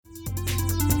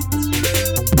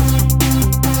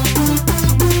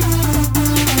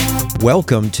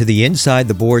Welcome to the Inside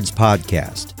the Boards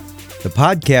podcast, the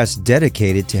podcast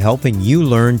dedicated to helping you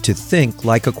learn to think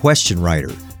like a question writer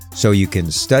so you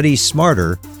can study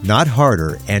smarter, not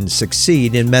harder, and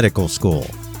succeed in medical school.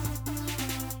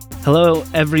 Hello,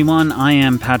 everyone. I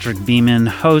am Patrick Beeman,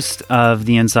 host of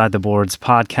the Inside the Boards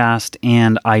podcast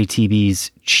and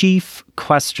ITB's Chief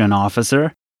Question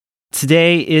Officer.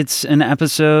 Today, it's an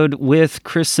episode with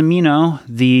Chris Cimino,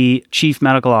 the Chief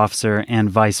Medical Officer and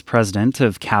Vice President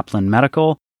of Kaplan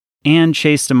Medical, and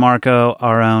Chase DeMarco,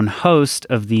 our own host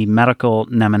of the Medical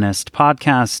Mnemonist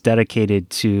podcast dedicated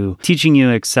to teaching you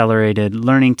accelerated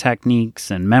learning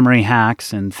techniques and memory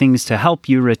hacks and things to help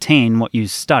you retain what you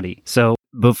study. So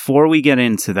before we get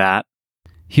into that,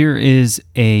 here is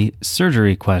a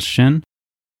surgery question.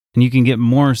 And you can get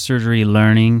more surgery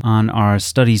learning on our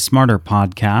Study Smarter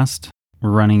podcast. We're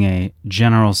running a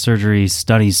general surgery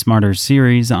Study Smarter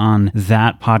series on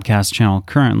that podcast channel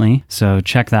currently, so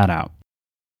check that out.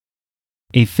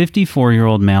 A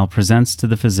 54-year-old male presents to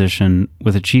the physician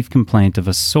with a chief complaint of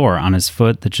a sore on his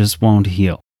foot that just won't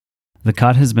heal. The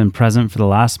cut has been present for the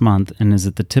last month and is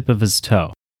at the tip of his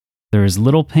toe. There is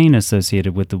little pain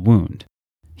associated with the wound.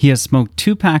 He has smoked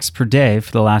 2 packs per day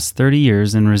for the last 30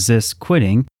 years and resists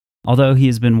quitting, although he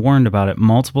has been warned about it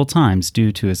multiple times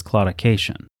due to his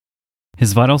claudication.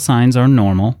 His vital signs are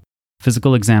normal.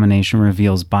 Physical examination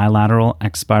reveals bilateral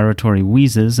expiratory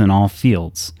wheezes in all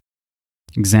fields.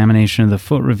 Examination of the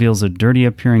foot reveals a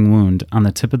dirty-appearing wound on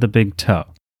the tip of the big toe.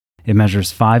 It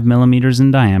measures 5 millimeters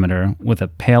in diameter with a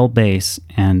pale base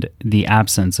and the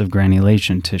absence of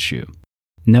granulation tissue.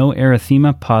 No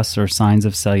erythema, pus, or signs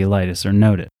of cellulitis are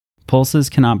noted. Pulses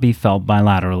cannot be felt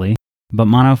bilaterally, but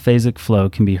monophasic flow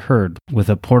can be heard with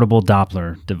a portable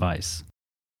Doppler device.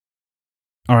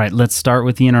 All right, let's start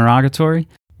with the interrogatory.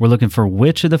 We're looking for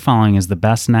which of the following is the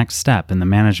best next step in the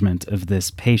management of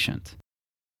this patient.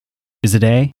 Is it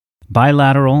A,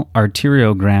 bilateral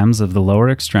arteriograms of the lower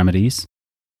extremities,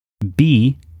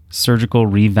 B, surgical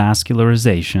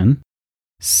revascularization,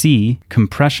 C,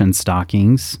 compression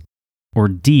stockings, or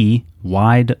D,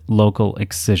 wide local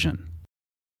excision?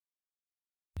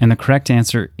 And the correct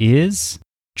answer is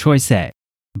choice A,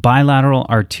 bilateral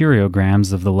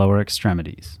arteriograms of the lower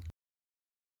extremities.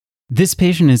 This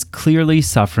patient is clearly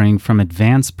suffering from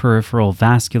advanced peripheral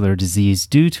vascular disease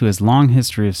due to his long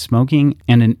history of smoking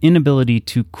and an inability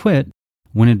to quit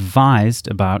when advised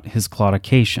about his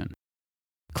claudication.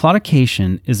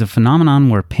 Claudication is a phenomenon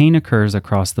where pain occurs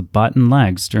across the butt and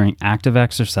legs during active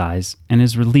exercise and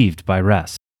is relieved by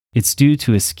rest. It's due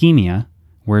to ischemia,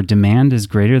 where demand is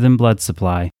greater than blood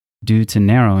supply due to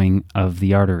narrowing of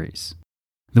the arteries.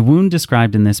 The wound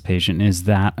described in this patient is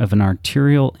that of an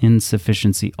arterial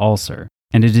insufficiency ulcer,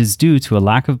 and it is due to a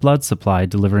lack of blood supply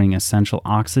delivering essential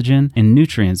oxygen and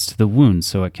nutrients to the wound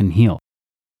so it can heal.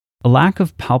 A lack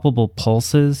of palpable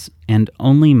pulses and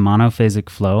only monophasic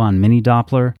flow on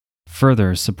mini-Doppler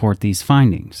further support these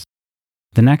findings.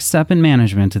 The next step in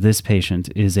management of this patient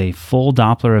is a full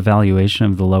Doppler evaluation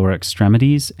of the lower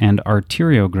extremities and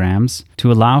arteriograms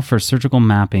to allow for surgical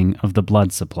mapping of the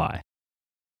blood supply.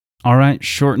 All right,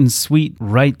 short and sweet,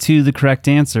 right to the correct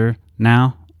answer.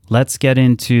 Now, let's get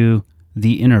into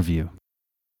the interview.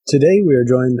 Today we are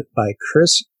joined by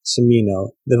Chris Cimino,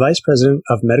 the Vice President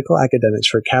of Medical Academics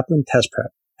for Kaplan Test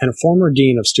Prep and a former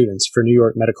Dean of Students for New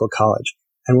York Medical College.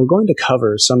 And we're going to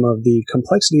cover some of the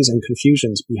complexities and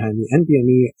confusions behind the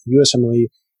NBME, USMLE,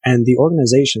 and the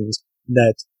organizations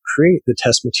that create the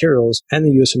test materials and the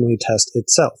USMLE test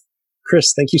itself.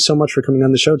 Chris, thank you so much for coming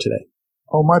on the show today.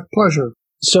 Oh, my pleasure.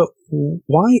 So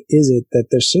why is it that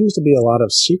there seems to be a lot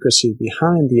of secrecy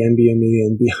behind the NBME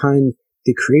and behind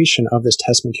the creation of this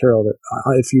test material?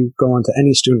 If you go onto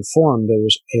any student forum,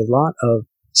 there's a lot of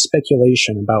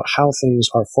speculation about how things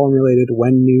are formulated,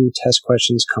 when new test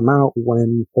questions come out,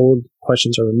 when old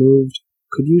questions are removed.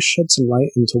 Could you shed some light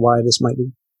into why this might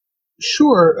be?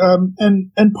 Sure.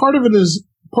 And part of it is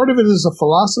a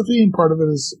philosophy, and part of it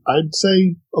is, I'd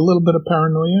say, a little bit of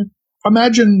paranoia.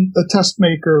 Imagine a test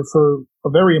maker for a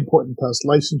very important test,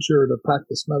 licensure to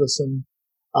practice medicine,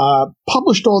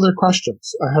 published all their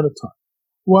questions ahead of time.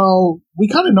 Well, we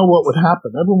kind of know what would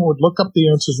happen. Everyone would look up the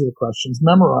answers to the questions,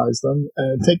 memorize them,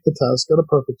 and take the test, get a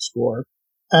perfect score,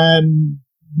 and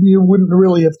you wouldn't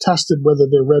really have tested whether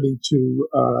they're ready to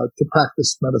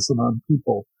practice medicine on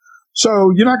people.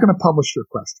 So you're not going to publish your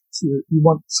questions. You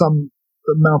want some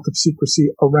amount of secrecy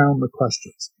around the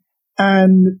questions.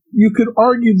 And you could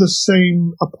argue the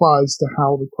same applies to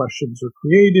how the questions are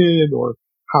created or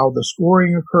how the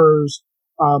scoring occurs.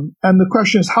 And the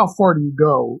question is, how far do you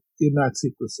go in that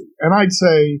secrecy? And I'd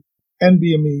say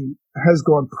NBME has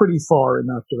gone pretty far in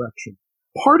that direction.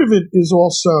 Part of it is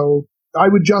also I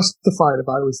would justify it if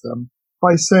I was them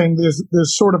by saying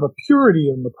there's sort of a purity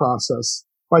in the process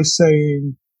by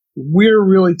saying we're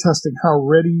really testing how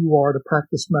ready you are to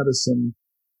practice medicine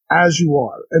as you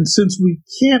are. And since we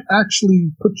can't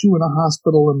actually put you in a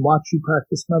hospital and watch you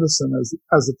practice medicine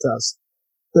as a test,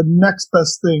 the next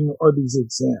best thing are these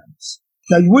exams.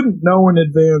 Now, you wouldn't know in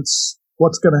advance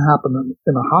what's going to happen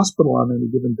in a hospital on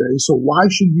any given day, so why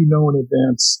should you know in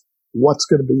advance what's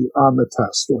going to be on the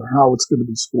test or how it's going to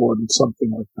be scored and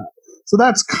something like that? So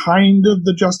that's kind of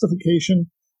the justification,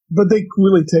 but they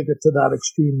really take it to that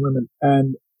extreme limit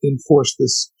and enforce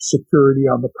this security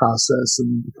on the process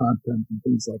and the content and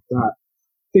things like that.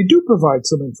 They do provide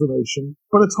some information,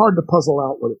 but it's hard to puzzle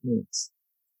out what it means.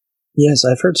 Yes,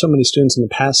 I've heard so many students in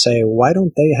the past say, why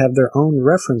don't they have their own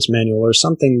reference manual or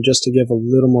something just to give a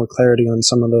little more clarity on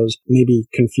some of those maybe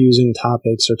confusing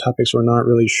topics or topics we're not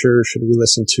really sure, should we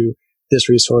listen to this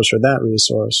resource or that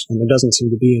resource? And there doesn't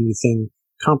seem to be anything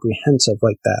comprehensive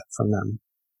like that from them.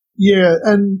 Yeah,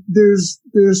 and there's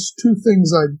two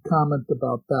things I'd comment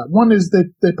about that. One is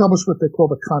that they publish what they call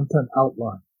the content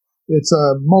outline. It's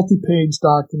a multi-page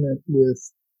document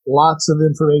with lots of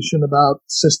information about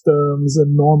systems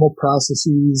and normal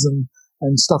processes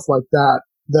and stuff like that,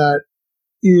 that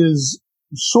is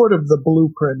sort of the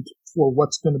blueprint for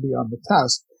what's going to be on the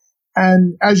test.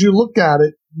 And as you look at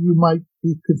it, you might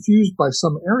be confused by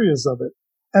some areas of it.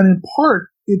 And in part,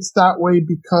 it's that way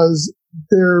because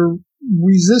they're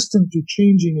resistant to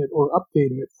changing it or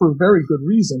updating it for a very good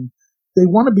reason. They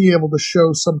want to be able to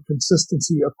show some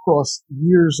consistency across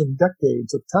years and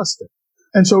decades of testing.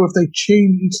 And so if they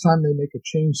change each time they make a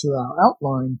change to that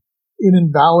outline, it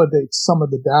invalidates some of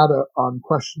the data on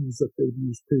questions that they've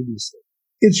used previously.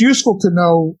 It's useful to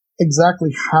know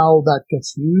exactly how that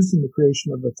gets used in the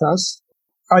creation of the test.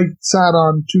 I sat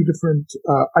on two different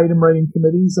item writing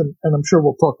committees, and I'm sure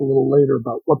we'll talk a little later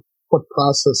about what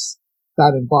process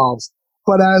that involves.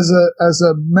 But as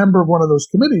a member of one of those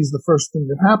committees, the first thing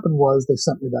that happened was they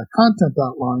sent me that content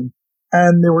outline,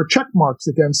 and there were check marks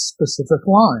against specific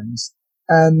lines.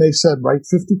 And they said, write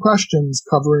 50 questions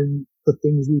covering the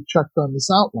things we checked on this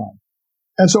outline.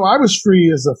 And so I was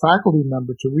free as a faculty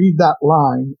member to read that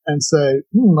line and say,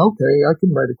 okay, I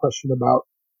can write a question about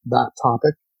that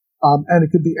topic. And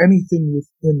it could be anything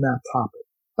within that topic.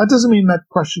 That doesn't mean that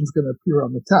question's going to appear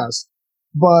on the test,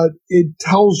 but it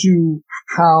tells you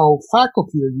how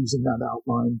faculty are using that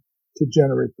outline to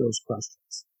generate those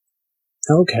questions.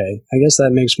 Okay, I guess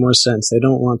that makes more sense. They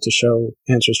don't want to show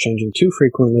answers changing too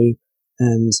frequently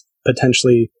and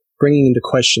potentially bringing into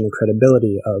question the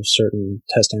credibility of certain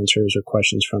test answers or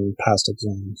questions from past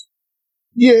exams.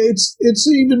 Yeah, it's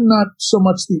even not so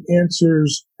much the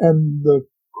answers and the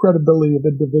credibility of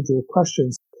individual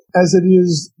questions as it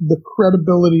is the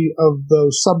credibility of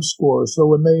those subscores. So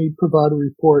when they provide a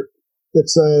report that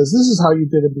says, this is how you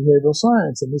did in behavioral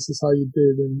science and this is how you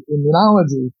did in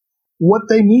immunology, what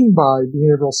they mean by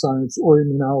behavioral science or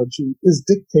immunology is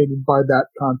dictated by that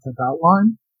content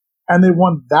outline. And they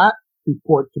want that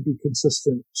report to be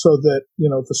consistent so that,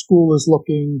 if the school is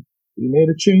looking, we made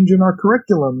a change in our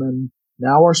curriculum and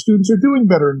now our students are doing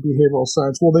better in behavioral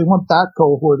science. Well, they want that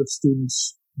cohort of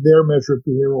students, their measure of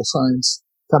behavioral science,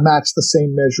 to match the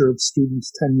same measure of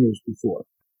students 10 years before.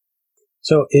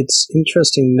 So it's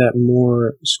interesting that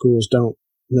more schools don't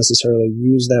necessarily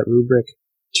use that rubric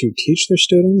to teach their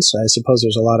students. I suppose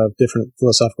there's a lot of different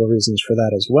philosophical reasons for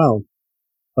that as well.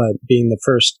 But being the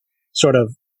first sort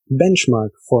of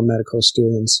benchmark for medical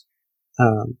students,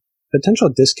 potential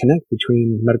disconnect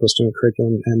between medical student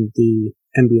curriculum and the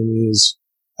MBME's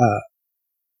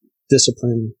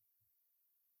discipline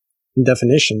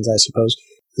definitions, I suppose,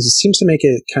 because it seems to make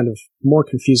it kind of more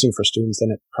confusing for students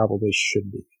than it probably should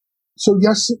be. So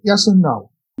yes and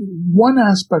no. One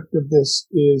aspect of this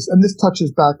is, and this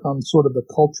touches back on sort of the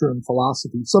culture and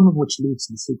philosophy, some of which leads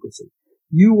to secrecy.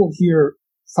 You will hear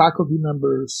faculty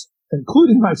members,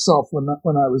 including myself when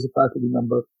I was a faculty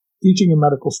member, teaching in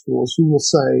medical schools, who will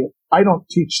say, I don't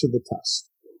teach to the test.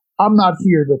 I'm not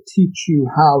here to teach you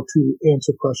how to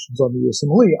answer questions on the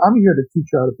USMLE. I'm here to teach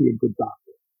you how to be a good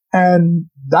doctor. And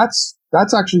that's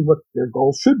actually what their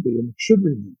goal should be, and it should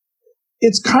remain.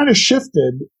 It's kind of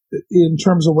shifted in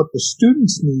terms of what the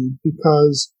students need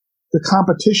because the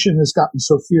competition has gotten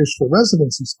so fierce for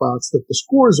residency spots that the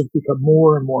scores have become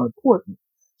more and more important.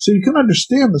 So you can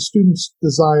understand the student's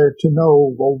desire to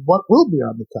know, well, what will be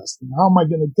on the test and how am I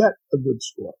going to get a good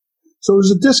score? So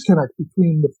there's a disconnect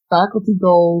between the faculty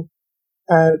goal,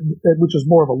 which is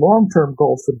more of a long-term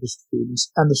goal for the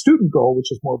students, and the student goal,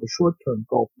 which is more of a short-term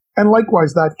goal. And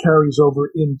likewise, that carries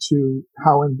over into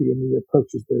how NBME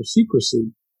approaches their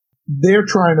secrecy. they're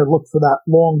trying to look for that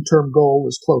long-term goal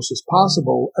as close as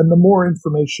possible. And the more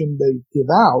information they give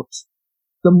out,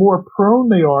 the more prone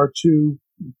they are to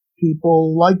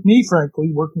people like me,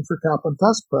 frankly, working for Kaplan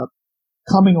Test Prep,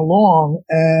 coming along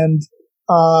and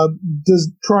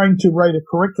trying to write a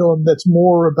curriculum that's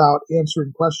more about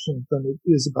answering questions than it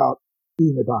is about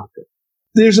being a doctor.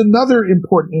 There's another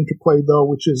important interplay, though,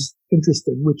 which is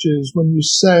interesting, which is when you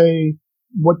say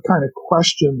what kind of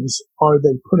questions are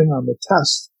they putting on the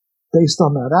test based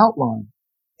on that outline,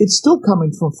 it's still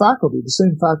coming from faculty, the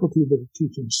same faculty that are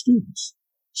teaching students.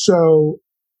 So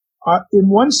in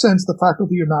one sense, the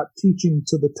faculty are not teaching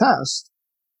to the test,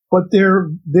 but they're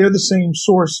the same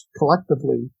source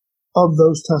collectively of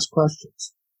those test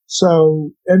questions.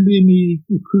 So NBME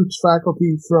recruits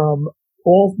faculty from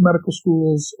all medical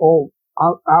schools, all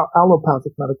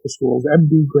allopathic medical schools,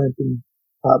 MD granting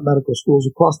medical schools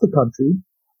across the country,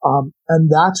 and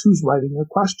that's who's writing their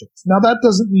questions. Now, that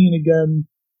doesn't mean, again,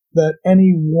 that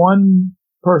any one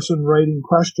person writing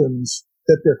questions,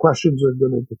 that their questions are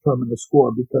going to determine the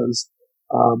score, because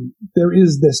there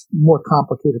is this more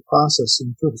complicated process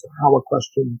in terms of how a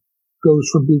question goes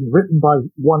from being written by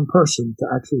one person to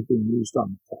actually being used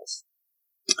on the test.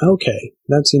 Okay,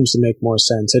 that seems to make more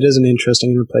sense. It is an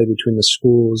interesting interplay between the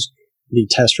schools, the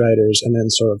test writers, and then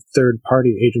sort of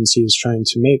third-party agencies trying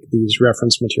to make these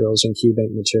reference materials and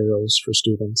QBank materials for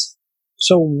students.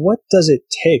 So what does it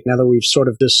take, now that we've sort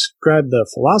of described the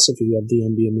philosophy of the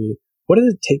NBME, what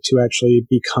does it take to actually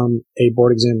become a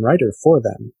board exam writer for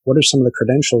them? What are some of the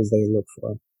credentials they look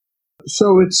for?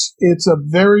 So it's a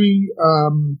very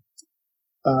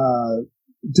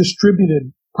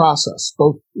distributed process,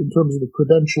 both in terms of the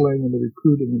credentialing and the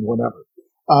recruiting and whatever.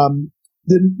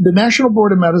 The National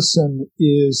Board of Medicine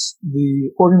is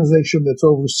the organization that's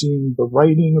overseeing the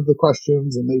writing of the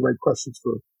questions, and they write questions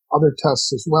for other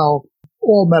tests as well,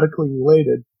 all medically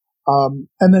related.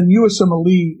 And then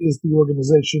USMLE is the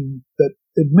organization that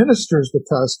administers the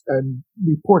test and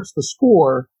reports the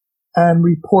score and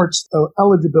reports the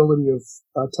eligibility of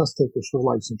test takers for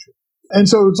licensure. And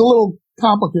so it's a little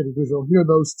complicated because you'll hear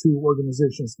those two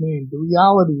organizations named. The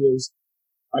reality is,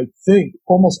 I think,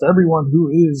 almost everyone who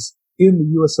is in the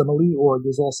USMLE org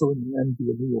is also in the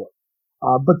NBME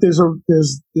org. But there's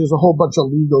a whole bunch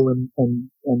of legal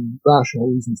and rational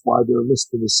reasons why they're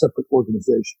listed as separate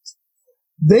organizations.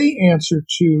 They answer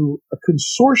to a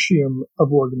consortium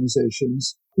of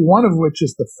organizations, one of which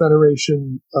is the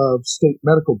Federation of State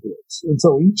Medical Boards. And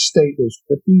so each state, there's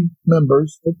 50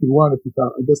 members, 51 if you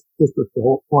count, I guess District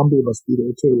of Columbia must be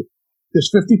there too.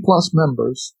 There's 50 plus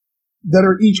members that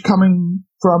are each coming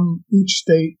from each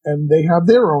state, and they have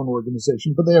their own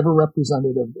organization, but they have a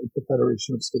representative at the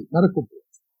Federation of State Medical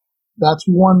Boards. That's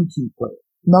one key player.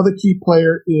 Another key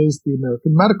player is the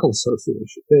American Medical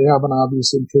Association. They have an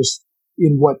obvious interest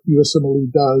in what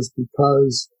USMLE does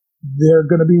because they're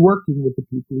going to be working with the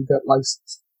people who get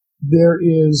licensed. There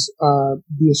is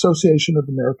the Association of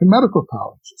American Medical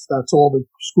Colleges. That's all the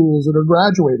schools that are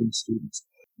graduating students.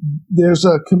 There's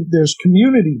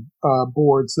community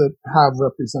boards that have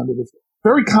representatives.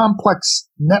 Very complex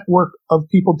network of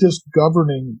people just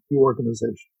governing the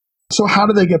organization. So how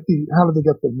do they get the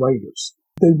writers?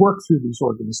 They work through these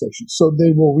organizations. So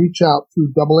they will reach out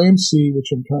through AAMC,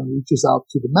 which in turn reaches out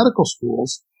to the medical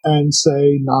schools and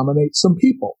say, nominate some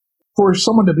people. For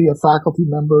someone to be a faculty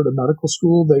member at a medical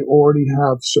school, they already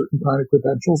have certain kind of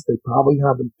credentials. They probably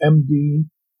have an MD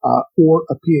or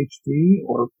a PhD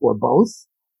or both.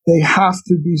 They have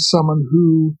to be someone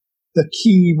who the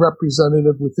key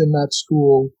representative within that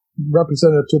school,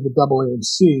 representative to the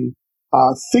AAMC,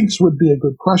 thinks would be a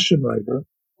good question writer.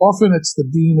 Often it's the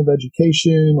dean of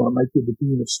education, or it might be the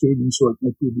dean of students, or it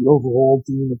might be the overall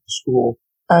dean of the school.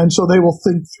 And so they will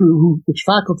think through which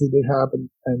faculty they have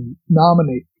and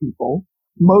nominate people.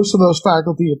 Most of those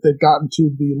faculty, if they've gotten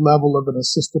to the level of an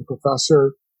assistant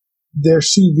professor, their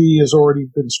CV has already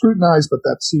been scrutinized, but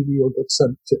that CV will get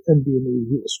sent to NBME,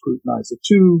 who will scrutinize it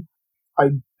too.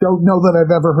 I don't know that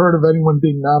I've ever heard of anyone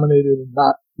being nominated and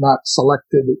not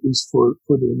selected, at least for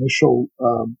the initial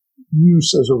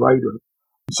use as a writer.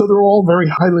 So they're all very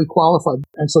highly qualified,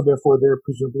 and so therefore they're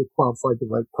presumably qualified to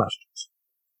write questions.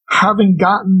 Having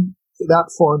gotten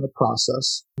that far in the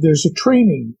process, there's a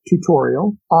training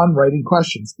tutorial on writing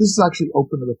questions. This is actually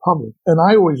open to the public, and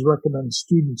I always recommend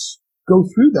students go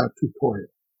through that tutorial.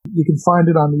 You can find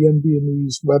it on the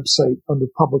NBME's website under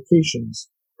publications.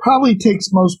 Probably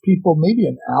takes most people maybe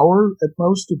an hour at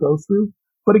most to go through,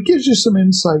 but it gives you some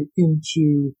insight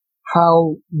into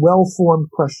how well-formed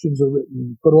questions are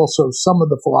written, but also some of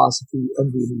the philosophy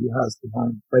NBME has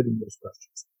behind writing those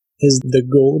questions. Is the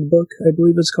Gold Book, I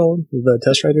believe it's called, the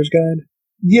Test Writer's Guide?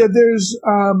 Yeah, there's,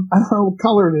 I don't know what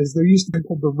color it is. There used to be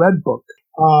called the Red Book,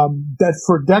 that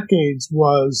for decades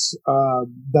was,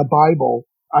 the Bible.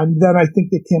 And then I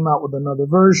think they came out with another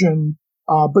version.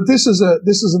 But this is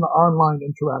an online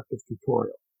interactive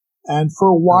tutorial. And for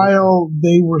a while,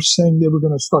 they were saying they were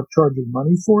going to start charging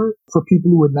money for it for people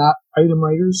who were not item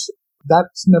writers.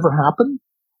 That's never happened.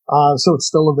 So it's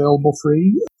still available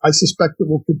free. I suspect it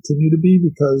will continue to be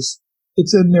because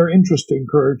it's in their interest to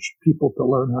encourage people to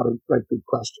learn how to write good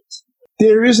questions.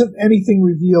 There isn't anything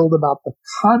revealed about the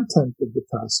content of the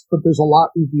test, but there's a lot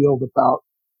revealed about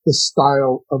the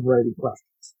style of writing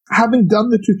questions. Having done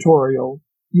the tutorial,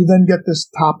 you then get this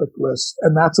topic list,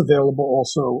 and that's available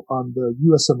also on the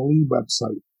USMLE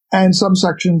website. And some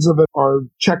sections of it are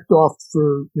checked off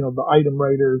for, the item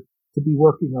writer to be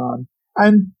working on.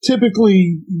 And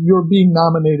typically, you're being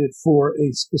nominated for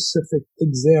a specific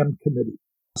exam committee.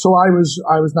 So I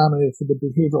was nominated for the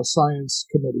Behavioral Science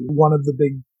Committee, one of the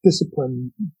big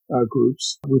discipline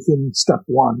groups within Step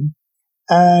 1.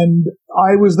 And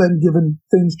I was then given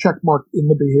things checkmarked in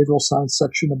the behavioral science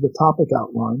section of the topic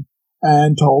outline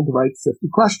and told to write 50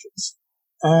 questions.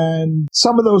 And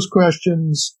some of those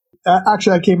questions,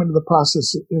 actually I came into the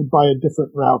process by a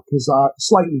different route,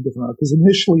 slightly different route, because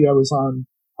initially I was on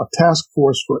a task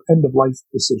force for end-of-life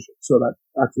decisions. So that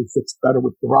actually fits better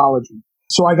with neurology.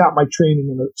 So I got my training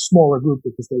in a smaller group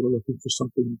because they were looking for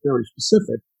something very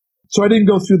specific. So I didn't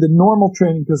go through the normal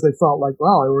training because they felt like,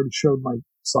 well, I already showed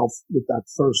myself with that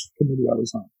first committee I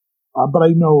was on. But I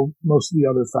know most of the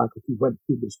other faculty went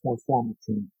through this more formal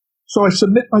training. So I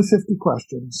submit my 50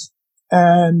 questions,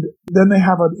 and then they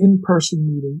have an in-person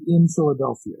meeting in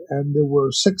Philadelphia. And there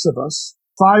were 6 of us,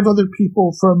 5 other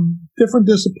people from different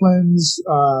disciplines.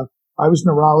 I was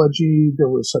neurology. There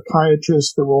were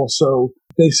psychiatrists. There were also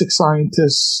basic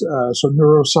scientists, so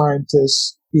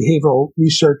neuroscientists, behavioral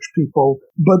research people.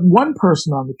 But one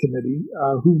person on the committee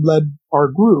who led our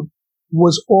group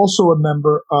was also a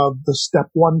member of the Step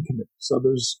 1 committee. So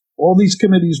there's all these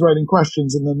committees writing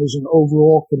questions, and then there's an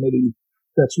overall committee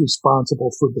that's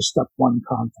responsible for the Step 1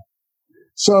 content.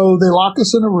 So they lock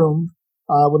us in a room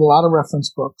with a lot of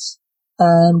reference books,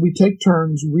 and we take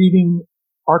turns reading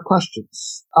our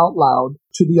questions out loud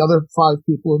to the other 5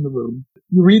 people in the room.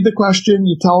 You read the question,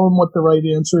 you tell them what the right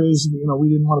answer is. We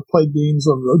didn't want to play games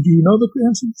of, do you know the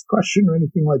answer to this question or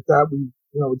anything like that?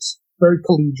 It's very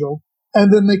collegial.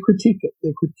 And then they critique it.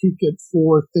 They critique it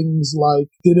for things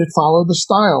like, did it follow the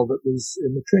style that was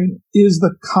in the training? Is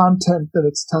the content that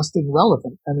it's testing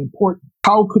relevant and important?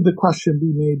 How could the question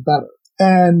be made better?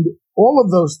 And all of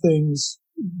those things,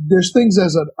 there's things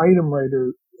as an item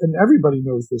writer, and everybody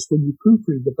knows this, when you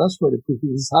proofread, the best way to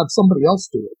proofread is have somebody else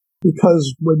do it.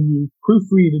 Because when you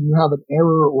proofread and you have an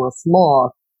error or a flaw,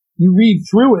 you read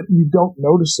through it and you don't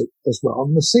notice it as well.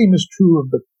 And the same is true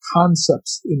of the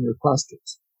concepts in your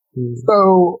questions. Mm-hmm.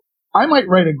 So I might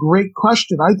write a great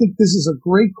question. I think this is a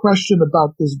great question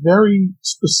about this very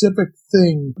specific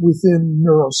thing within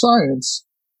neuroscience.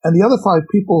 And the other 5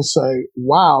 people say,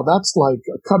 wow, that's like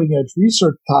a cutting edge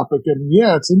research topic. And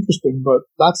yeah, it's interesting, but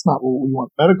that's not what we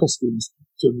want medical students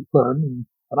to learn.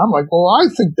 And I'm like, well, I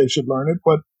think they should learn it,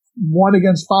 but 1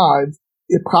 against 5,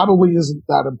 it probably isn't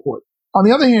that important. On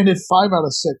the other hand, if 5 out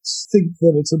of 6 think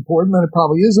that it's important, then it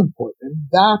probably is important. And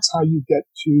that's how you get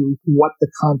to what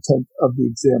the content of the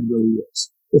exam really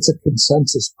is. It's a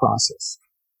consensus process.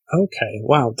 Okay.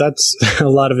 Wow. That's a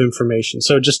lot of information.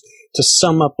 So just to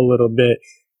sum up a little bit,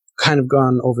 kind of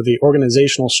gone over the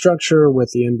organizational structure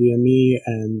with the NBME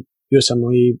and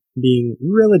USMLE being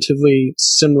relatively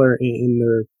similar in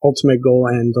their ultimate goal,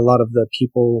 and a lot of the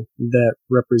people that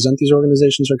represent these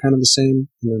organizations are kind of the same,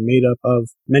 and they're made up of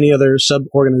many other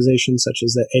sub-organizations such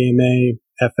as the AMA,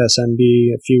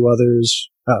 FSMB, a few others,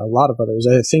 a lot of others.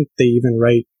 I think they even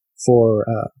write for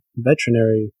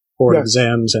veterinary board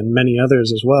exams and many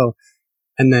others as well.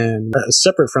 And then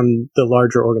separate from the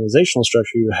larger organizational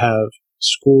structure, you have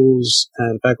schools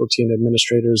and faculty and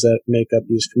administrators that make up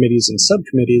these committees and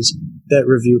subcommittees that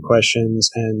review questions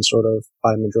and sort of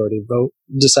by majority vote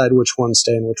decide which ones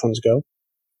stay and which ones go.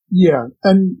 Yeah.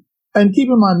 And keep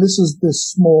in mind, this is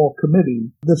this small committee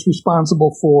that's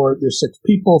responsible for, there's 6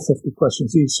 people, 50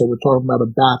 questions each. So we're talking about a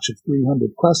batch of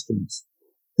 300 questions.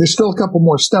 There's still a couple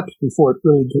more steps before it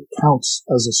really counts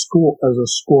as a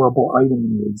scoreable item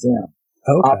in the exam.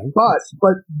 Okay.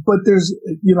 But there's,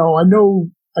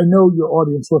 I know your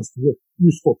audience wants to hear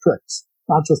useful tricks,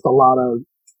 not just a lot of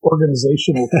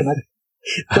organizational connections.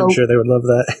 I'm sure they would love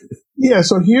that. Yeah.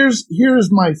 So here's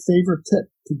my favorite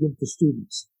tip to give to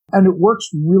students, and it works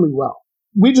really well.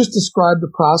 We just described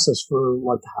the process for,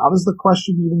 like, how does the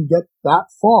question even get that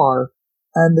far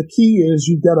And the key is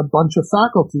you get a bunch of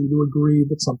faculty to agree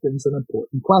that something's an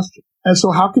important question. And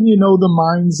so how can you know the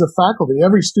minds of faculty?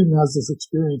 Every student has this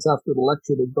experience after the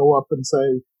lecture. They go up and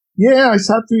say, yeah, I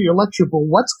sat through your lecture, but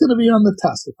what's going to be on the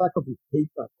test? The faculty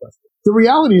hate that question. The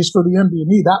reality is for the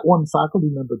MB&E, that one faculty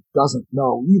member doesn't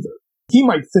know either. He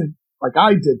might think, like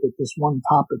I did, that this one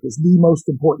topic is the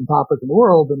most important topic in the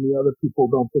world, and the other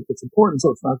people don't think it's important,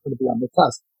 so it's not going to be on the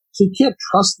test. So you can't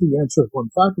trust the answer of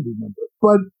one faculty member.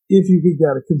 But if you could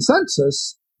get a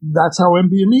consensus, that's how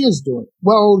MB&E is doing.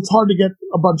 Well, it's hard to get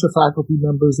a bunch of faculty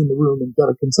members in the room and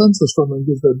get a consensus from them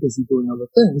because they're busy doing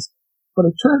other things. But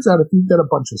it turns out if you get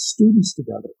a bunch of students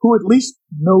together who at least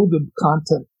know the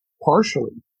content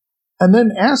partially, and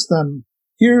then ask them,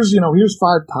 here's 5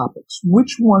 topics.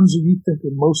 Which ones do you think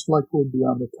are most likely to be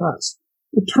on the test?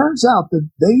 It turns out that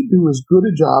they do as good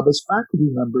a job as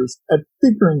faculty members at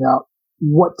figuring out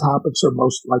what topics are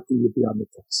most likely to be on the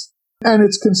test. And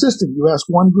it's consistent. You ask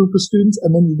one group of students,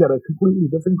 and then you get a completely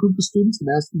different group of students and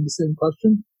ask them the same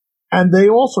question. And they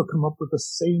also come up with the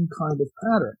same kind of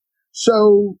pattern.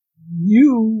 So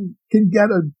you can get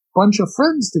a bunch of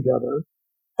friends together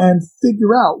and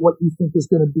figure out what you think is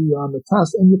going to be on the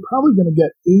test. And you're probably going to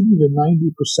get 80 to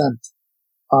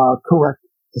 90% correct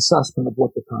assessment of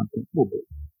what the content will be.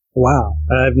 Wow.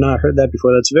 I've not heard that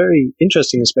before. That's very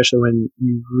interesting, especially when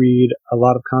you read a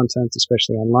lot of content,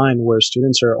 especially online, where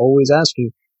students are always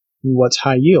asking, what's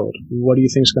high yield? What do you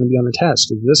think is going to be on the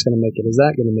test? Is this going to make it? Is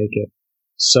that going to make it?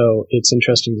 So it's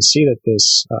interesting to see that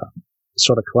this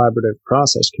sort of collaborative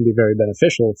process can be very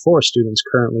beneficial for students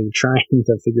currently trying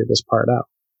to figure this part out.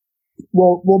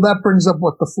 Well, that brings up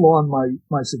what the flaw in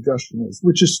my suggestion is,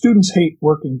 which is students hate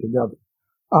working together.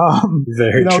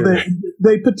 Very true.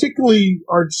 They particularly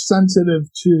are sensitive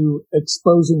to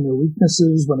exposing their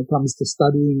weaknesses when it comes to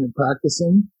studying and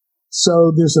practicing.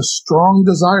 So there's a strong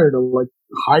desire to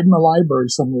hide in a library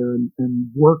somewhere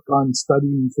and work on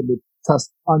studying for the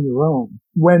test on your own.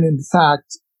 When in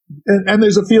fact, and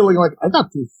there's a feeling like I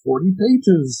got through 40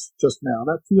 pages just now.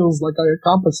 That feels like I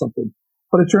accomplished something.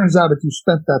 But it turns out if you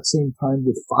spent that same time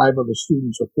with 5 other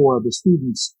students or 4 other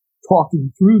students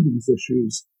talking through these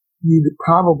issues, you'd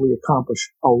probably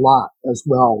accomplish a lot as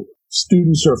well.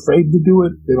 Students are afraid to do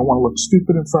it. They don't want to look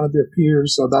stupid in front of their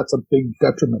peers. So that's a big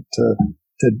detriment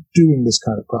to doing this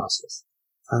kind of process.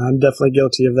 I'm definitely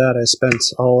guilty of that. I spent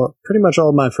pretty much all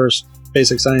of my first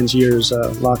basic science years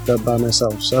locked up by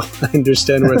myself. So I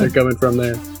understand where they're coming from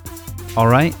there. All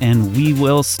right. And we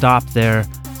will stop there.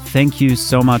 Thank you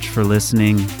so much for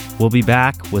listening. We'll be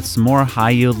back with some more high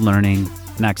yield learning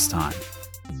next time.